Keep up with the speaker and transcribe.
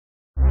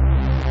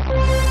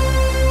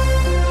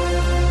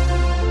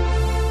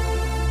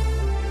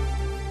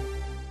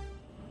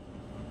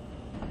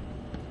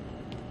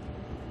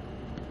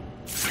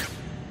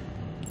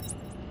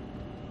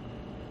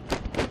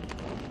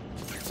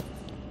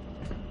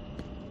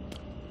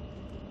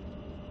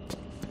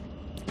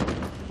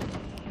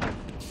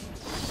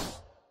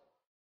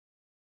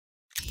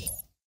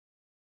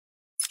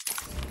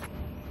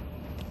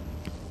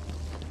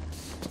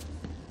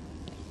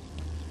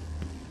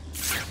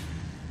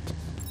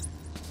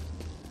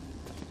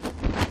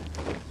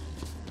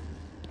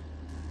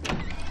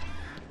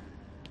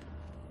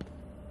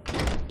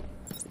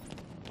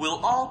Will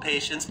all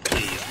patients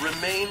please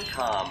remain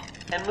calm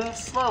and move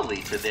slowly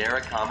to their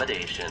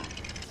accommodation?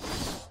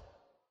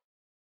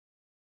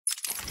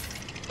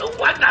 Oh,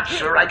 I'm not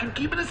sure I can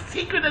keep it a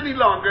secret any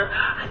longer.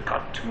 I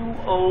got too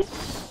old.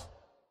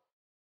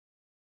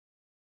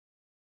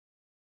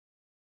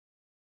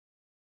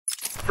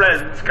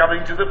 Friends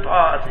coming to the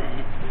party.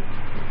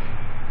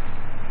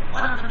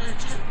 One of them is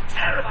just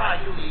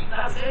terrified you leave.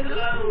 Now say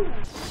hello.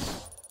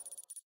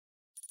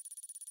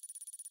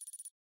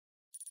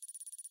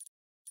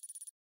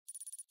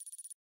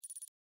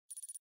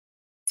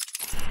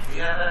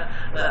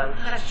 Well,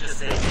 let's just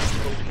say he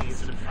will be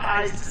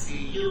surprised to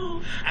see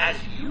you, as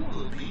you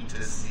will be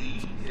to see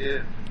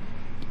him.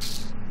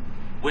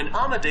 When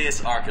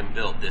Amadeus Arkham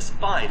built this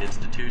fine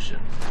institution,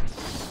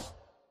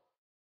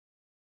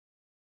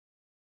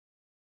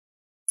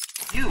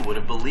 you would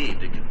have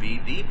believed it could be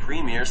the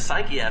premier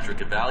psychiatric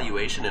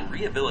evaluation and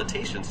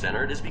rehabilitation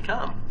center it has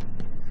become.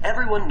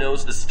 Everyone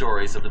knows the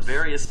stories of the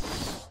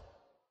various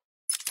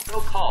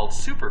so-called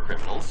super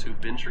criminals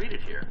who've been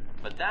treated here,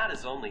 but that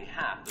is only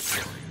half the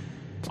story.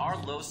 Our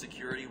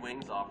low-security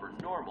wings offer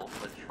normal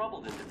but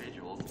troubled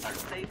individuals a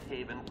safe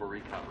haven for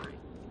recovery.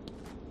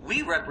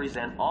 We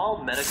represent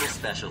all medical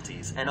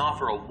specialties and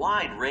offer a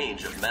wide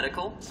range of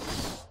medical,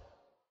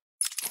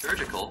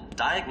 surgical,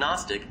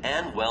 diagnostic,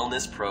 and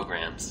wellness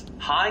programs.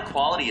 High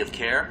quality of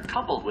care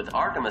coupled with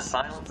Arkham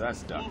Asylum's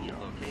convenient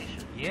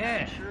location.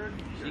 Yeah,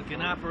 you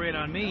can operate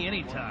on me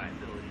anytime.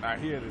 I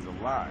hear it is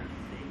alive.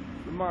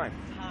 Remind me,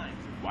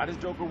 why does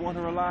Joker want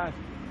her alive?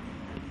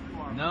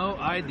 No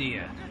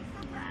idea.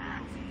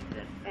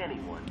 That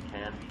anyone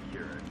can be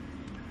cured.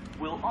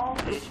 Will all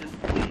patients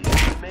please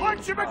remain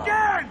Punch him calm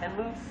again! and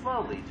move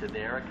slowly to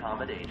their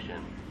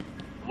accommodation?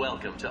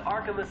 Welcome to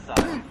Arkham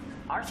Asylum.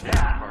 Our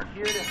staff are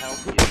here to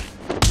help you.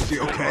 Is he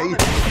okay?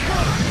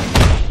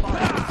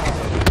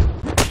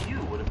 You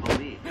would have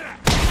believed.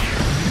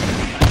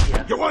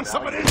 You want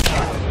some of this?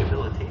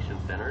 Rehabilitation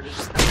center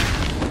is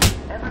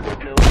everyone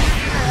knows.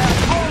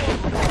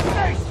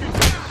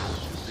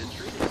 Been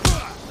treated.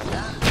 But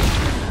that is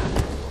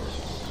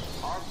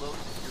our low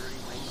security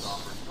wings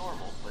offer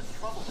normal but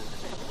troubled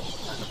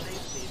individuals a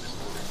safe haven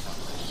for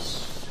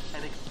recovery.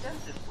 An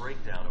extensive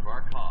breakdown of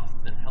our costs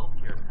and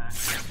healthcare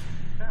packages is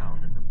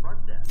found at the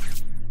front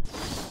desk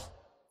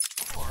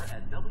or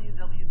at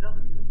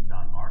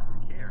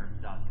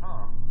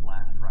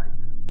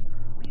www.arkhamcare.com/prices.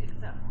 We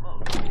accept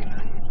most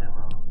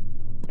HMOs.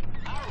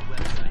 Our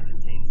website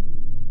contains.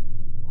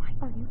 Why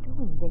are you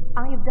doing this?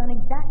 I have done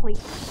exactly.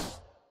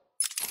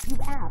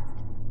 You've asked.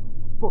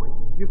 Boy,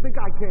 you think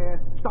I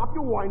care? Stop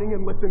your whining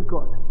and listen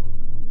good.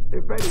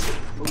 If anything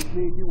goes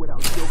near you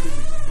without Joker's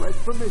express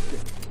permission,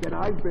 then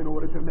I've been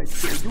ordered to make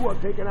sure you are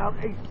taken out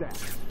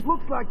ASAP.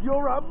 Looks like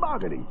you're a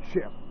bargaining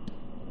chip.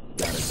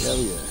 Gotta tell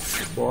you,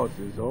 the boss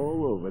is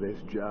all over this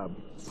job.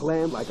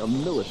 Planned like a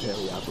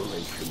military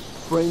operation.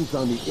 Friends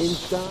on the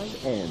inside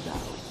and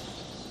out.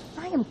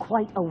 I am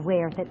quite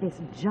aware that this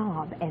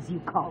job, as you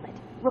call it,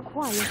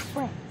 requires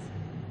friends.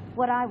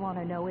 What I want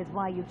to know is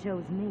why you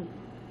chose me.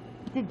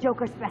 Did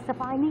Joker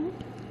specify me?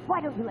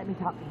 Why don't you let me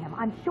talk to him?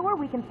 I'm sure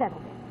we can settle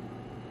this.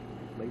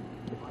 Lady,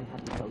 if I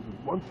have to tell you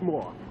once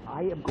more,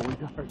 I am going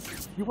to hurt you.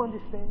 You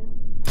understand?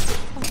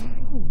 Why are you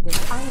doing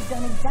this? I have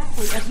done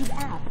exactly as you've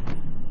asked.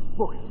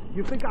 Look,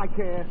 you think I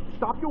care?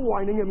 Stop your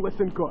whining and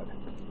listen good.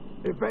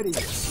 If anyone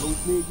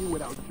goes near you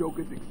without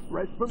Joker's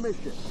express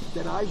permission,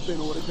 then I've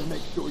been ordered to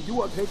make sure you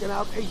are taken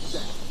out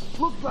ASAP.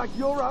 Looks like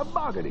you're a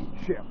bargaining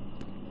chip.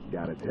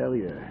 Gotta tell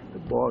you, the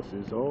boss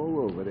is all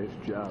over this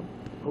job.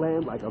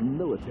 Planned like a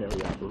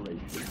military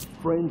operation.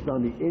 Friends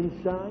on the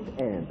inside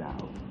and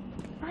out.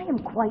 I am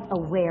quite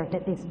aware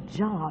that this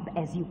job,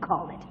 as you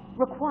call it,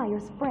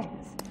 requires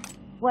friends.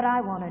 What I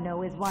want to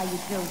know is why you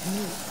chose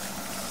me.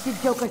 Did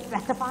Joker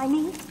specify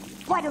me?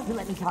 Why don't you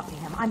let me talk to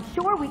him? I'm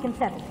sure we can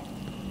settle this.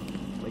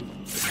 Lady,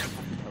 if I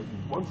have to tell you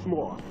once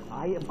more,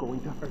 I am going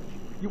to hurt you.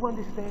 You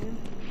understand?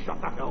 Shut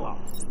the hell up.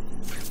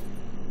 If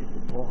the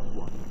boss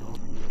wants to talk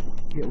to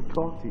you, he'll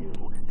talk to you.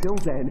 Till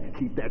then,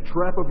 keep that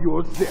trap of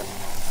yours zipped.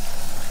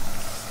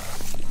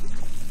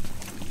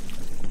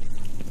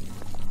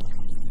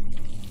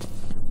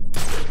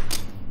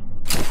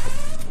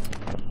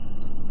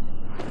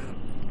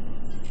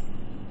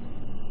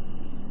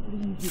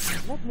 Please, you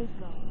can let me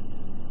go.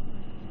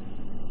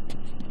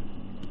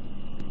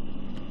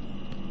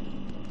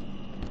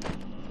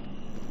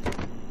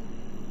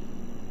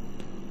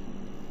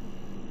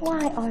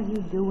 Why are you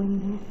doing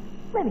this?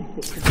 Let me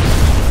fix it.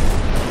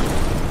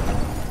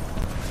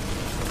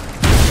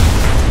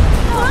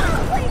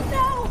 Oh, please,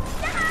 no!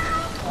 No!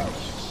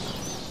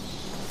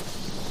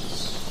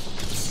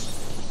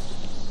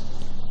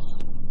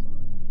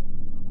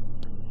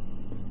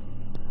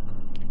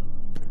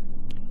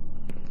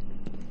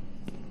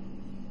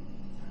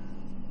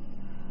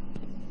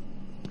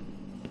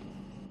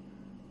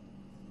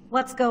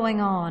 What's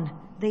going on?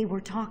 They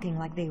were talking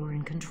like they were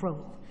in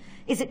control.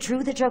 Is it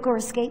true that Joker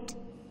escaped?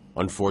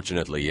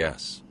 Unfortunately,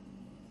 yes.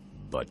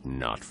 But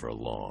not for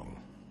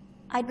long.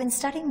 I'd been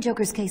studying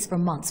Joker's case for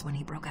months when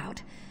he broke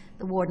out.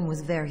 The warden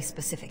was very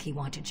specific he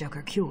wanted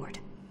Joker cured.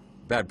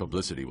 Bad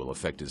publicity will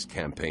affect his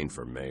campaign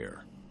for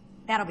mayor.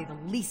 That'll be the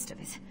least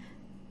of it.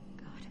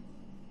 God,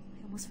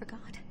 I almost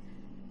forgot.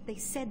 They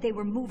said they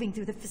were moving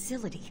through the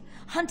facility,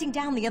 hunting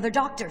down the other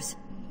doctors.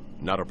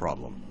 Not a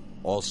problem.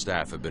 All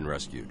staff have been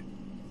rescued.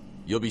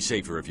 You'll be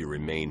safer if you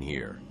remain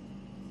here.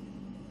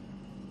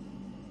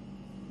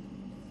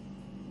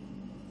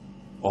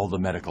 All the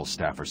medical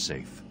staff are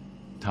safe.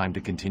 Time to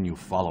continue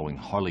following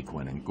Harley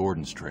Quinn and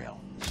Gordon's trail.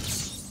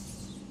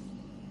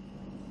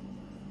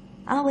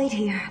 I'll wait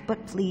here,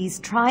 but please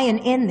try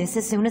and end this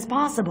as soon as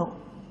possible.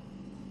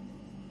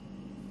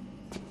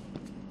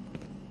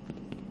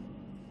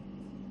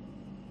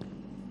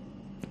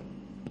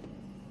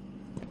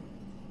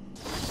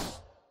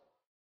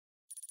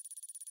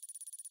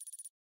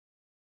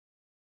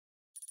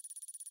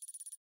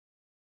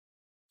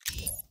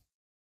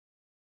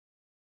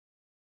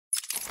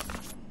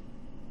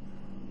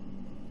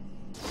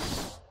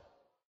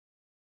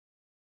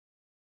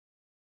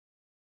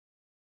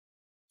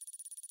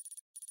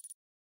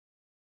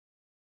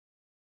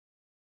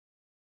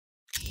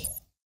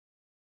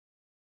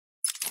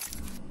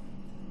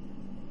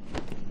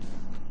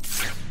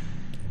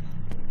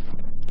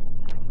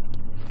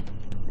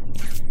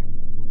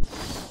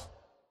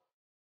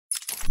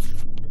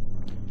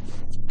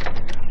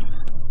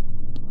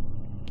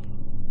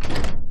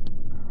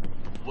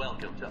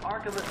 Welcome to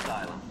Arkham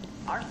Asylum.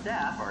 Our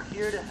staff are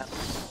here to help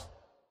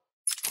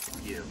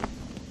you.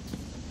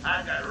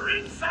 I've got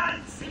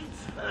ringside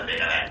seats for the big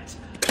event.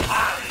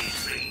 Harley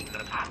bring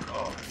the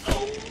popcorn.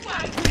 Oh,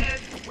 I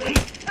can't wait.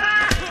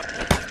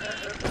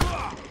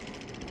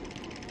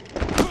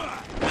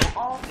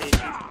 All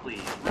patients,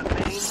 please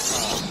remain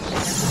calm.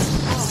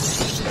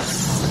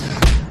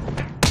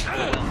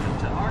 Welcome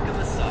to Arkham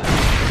Asylum.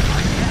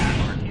 Our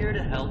staff are here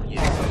to help you.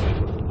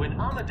 When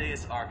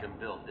Amadeus Arkham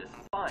built this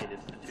fine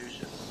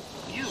institution,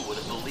 you would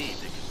have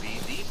believed it could be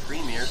the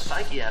premier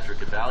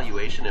psychiatric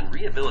evaluation and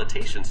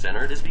rehabilitation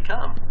center it has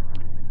become.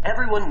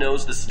 Everyone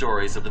knows the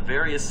stories of the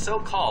various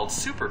so-called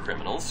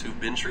supercriminals who've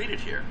been treated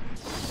here.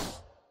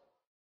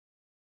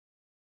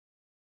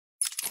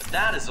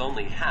 That is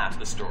only half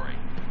the story.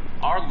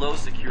 Our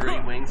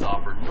low-security wings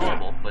offer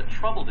normal but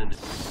troubled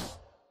individuals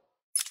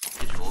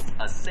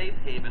a safe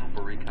haven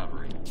for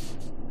recovery.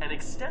 An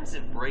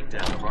extensive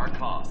breakdown of our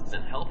costs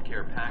and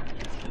healthcare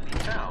packages can be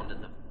found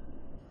in the...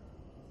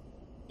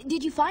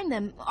 Did you find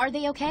them? Are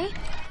they okay?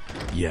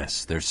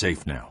 Yes, they're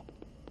safe now.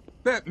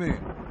 Batman,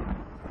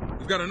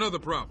 we've got another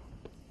problem.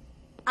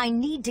 I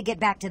need to get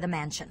back to the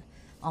mansion.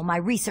 All my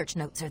research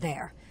notes are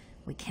there.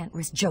 We can't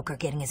risk Joker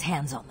getting his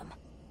hands on them.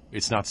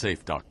 It's not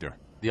safe, Doctor.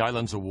 The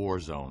island's a war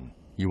zone.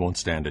 You won't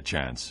stand a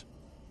chance.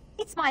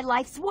 It's my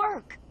life's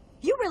work.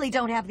 You really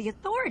don't have the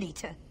authority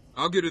to...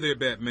 I'll get her there,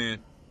 Batman.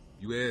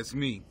 You ask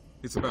me,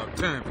 it's about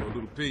time for a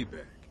little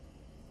payback.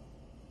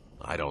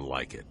 I don't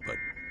like it, but...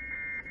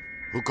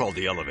 Who called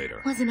the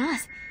elevator? Wasn't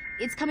us.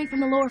 It's coming from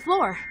the lower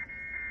floor.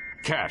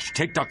 Cash,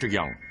 take Dr.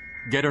 Young.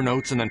 Get her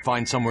notes and then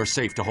find somewhere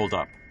safe to hold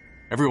up.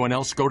 Everyone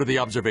else, go to the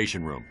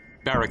observation room.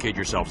 Barricade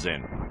yourselves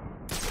in.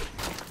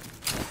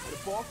 The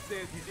boss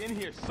says he's in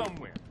here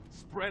somewhere.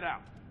 Spread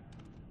out.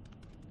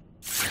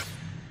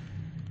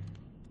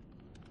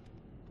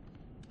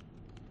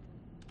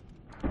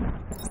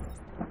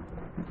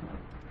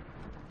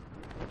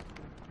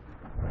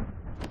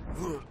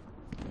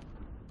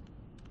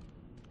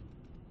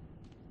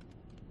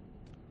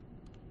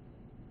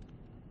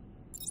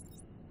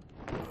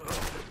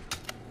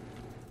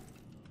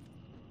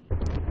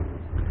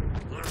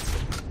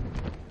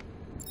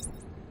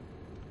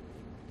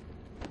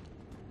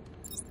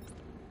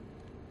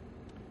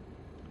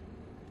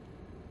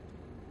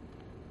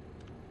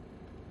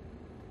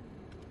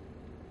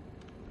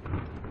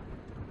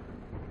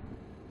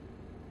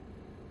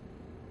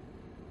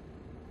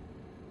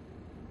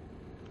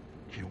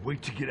 Can't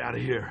wait to get out of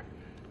here.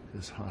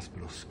 This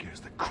hospital scares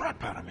the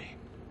crap out of me.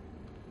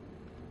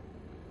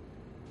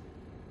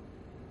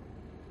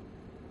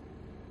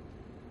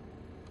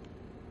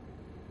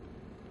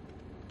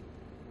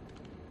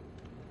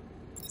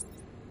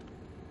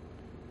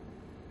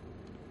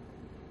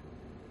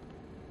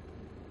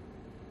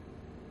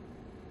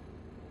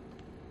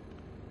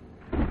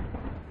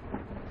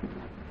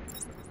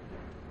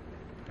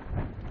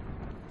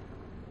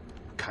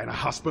 What kind of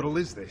hospital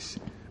is this?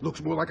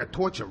 Looks more like a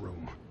torture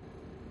room.